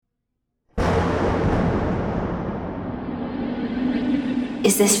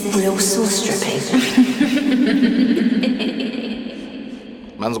Is this real sauce dripping?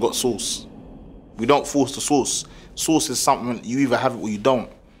 Man's got sauce. We don't force the sauce. Sauce is something you either have it or you don't.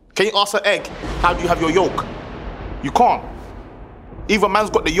 Can you ask an egg, how do you have your yolk? You can't. Either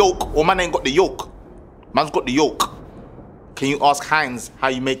man's got the yolk or man ain't got the yolk. Man's got the yolk. Can you ask Heinz how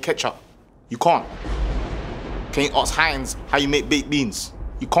you make ketchup? You can't. Can you ask Heinz how you make baked beans?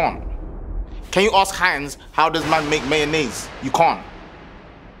 You can't. Can you ask Heinz how does man make mayonnaise? You can't.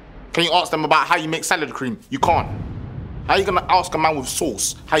 Can you ask them about how you make salad cream? You can't. How are you gonna ask a man with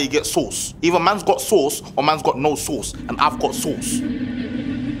sauce how you get sauce? Either man's got sauce or man's got no sauce, and I've got sauce.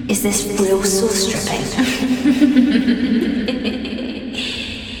 Is this real sauce dripping?